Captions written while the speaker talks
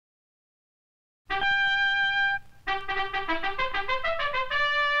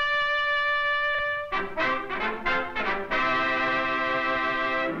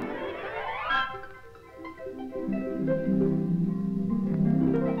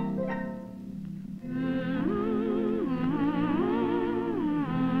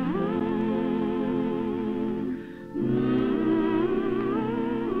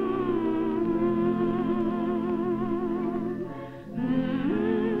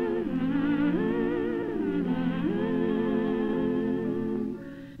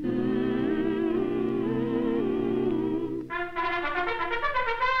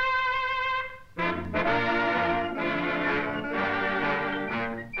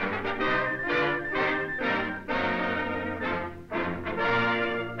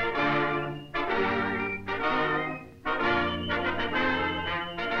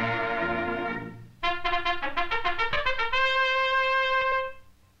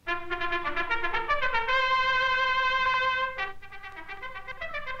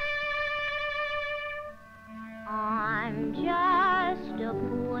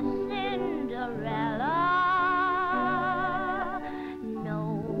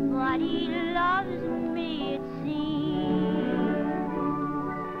loves me, it seems.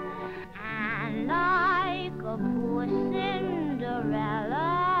 And like a poor Cinderella,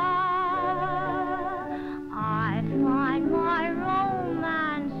 I find my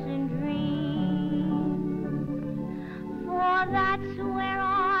romance in dreams. For that's where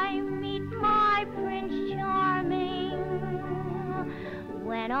I meet my Prince Charming.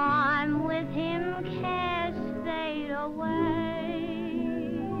 When I'm with him, cares fade away.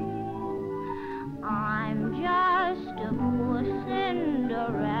 I'm just a poor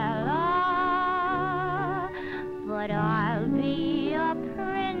Cinderella, but I'll be a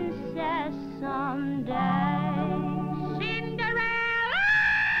princess someday. Cinderella!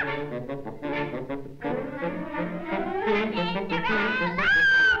 Cinderella!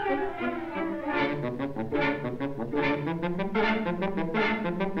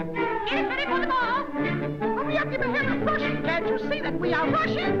 Get ready for the ball. Hurry up, give a hand of rushing. Can't you see that we are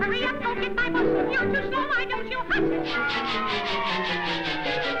rushing? Hurry up, go get my bus. You're too slow, why don't you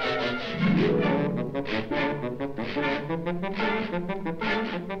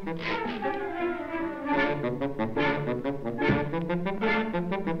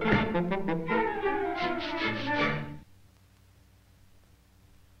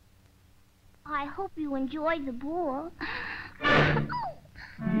I hope you enjoyed the ball.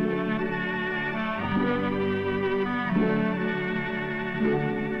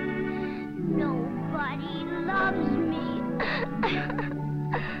 Nobody loves me.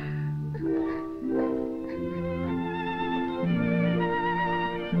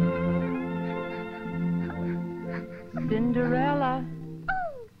 Cinderella,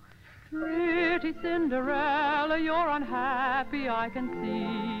 pretty Cinderella, you're unhappy, I can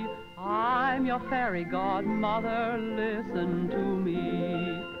see. I'm your fairy godmother, listen to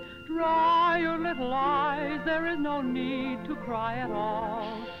me. Dry your little eyes, there is no need to cry at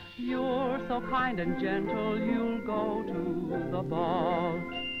all. You're so kind and gentle, you'll go to the ball.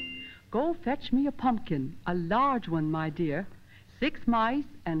 Go fetch me a pumpkin, a large one, my dear, 6 mice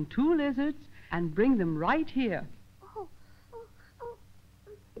and 2 lizards, and bring them right here.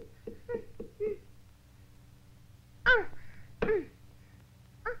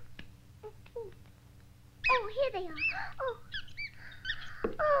 Oh, here they are. Oh.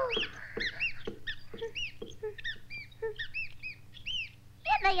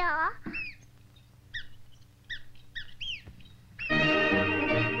 Here they are.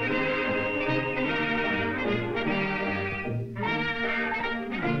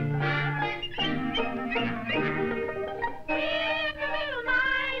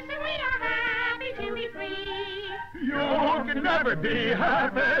 You can never be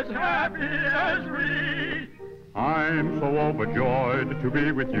half as happy as we. I'm so overjoyed to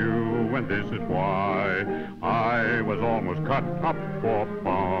be with you, and this is why I was almost cut up for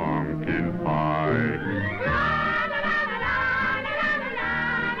pumpkin pie.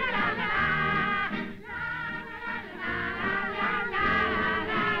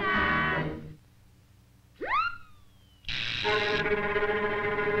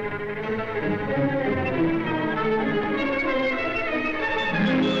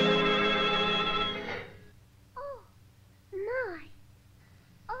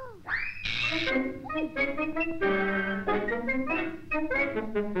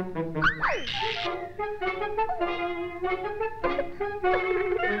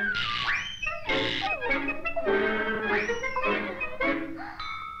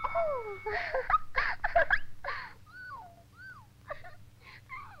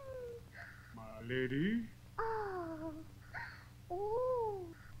 My lady? Oh. Oh.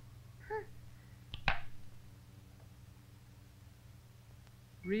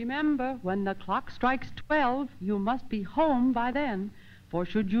 Remember, when the clock strikes 12, you must be home by then. For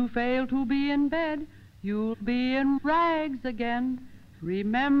should you fail to be in bed, you'll be in rags again.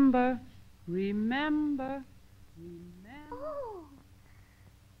 Remember, remember, remember. Oh.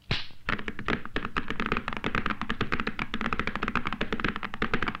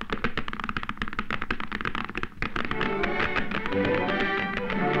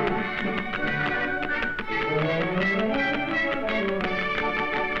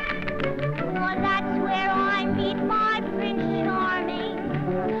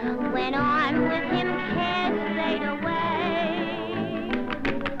 When I'm with him, cares fade away.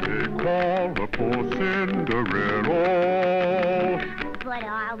 They call her poor Cinderella, but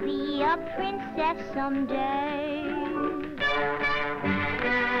I'll be a princess someday.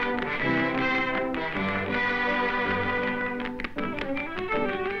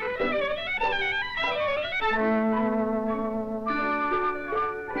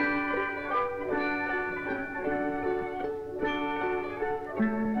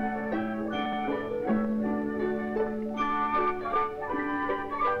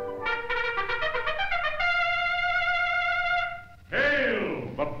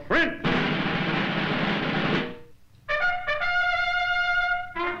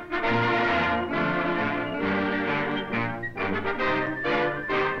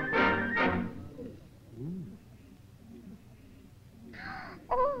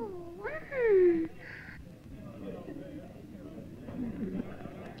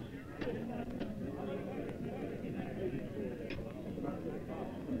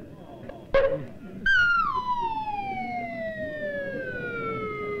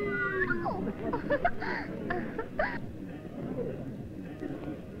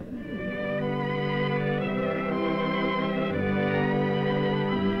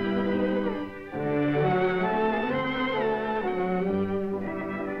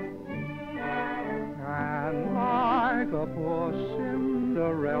 And like a poor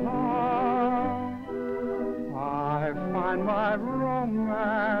Cinderella, I find my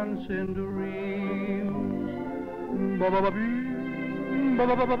romance in dreams. Ba-ba-ba-bee,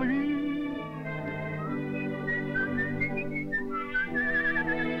 ba-ba-ba-ba-bee.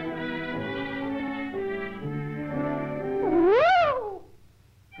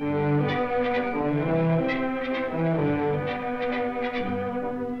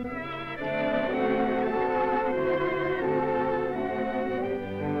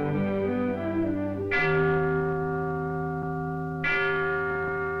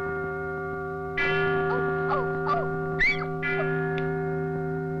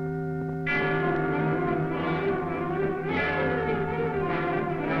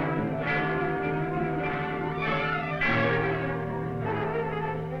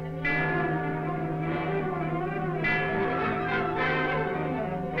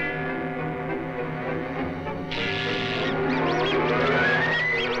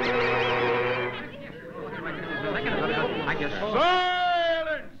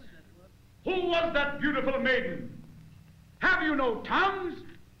 Silence! Who was that beautiful maiden? Have you no tongues?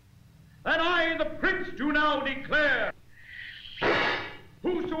 Then I, the prince, do now declare,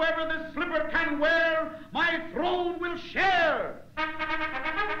 whosoever this slipper can wear, my throne will share.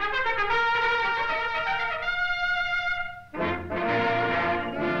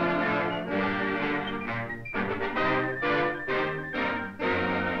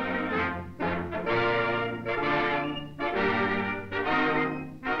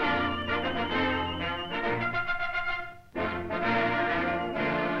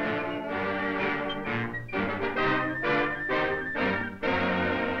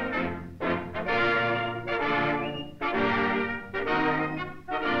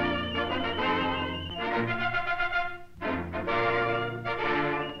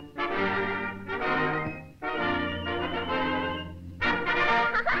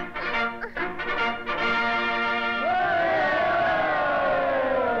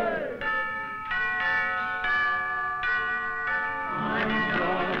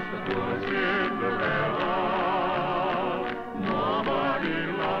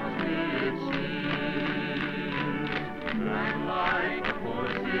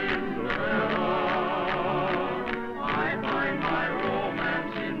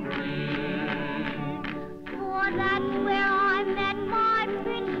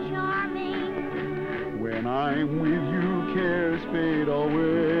 When I'm with you, cares fade away.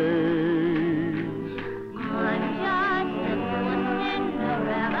 I'm just a poor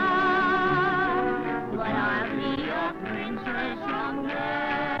Cinderella, but I'll be your princess someday.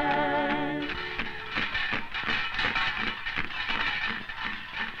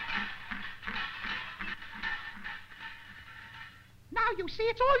 Now you see,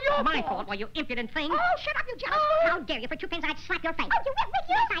 it's all your My fault, you impudent thing. Oh, shut up, you jealous fool. How dare you? For 2 pence, I'd slap your face. Oh, you will, will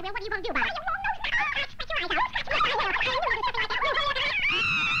you? Yes, I will. What are you going to do about it? I won't know.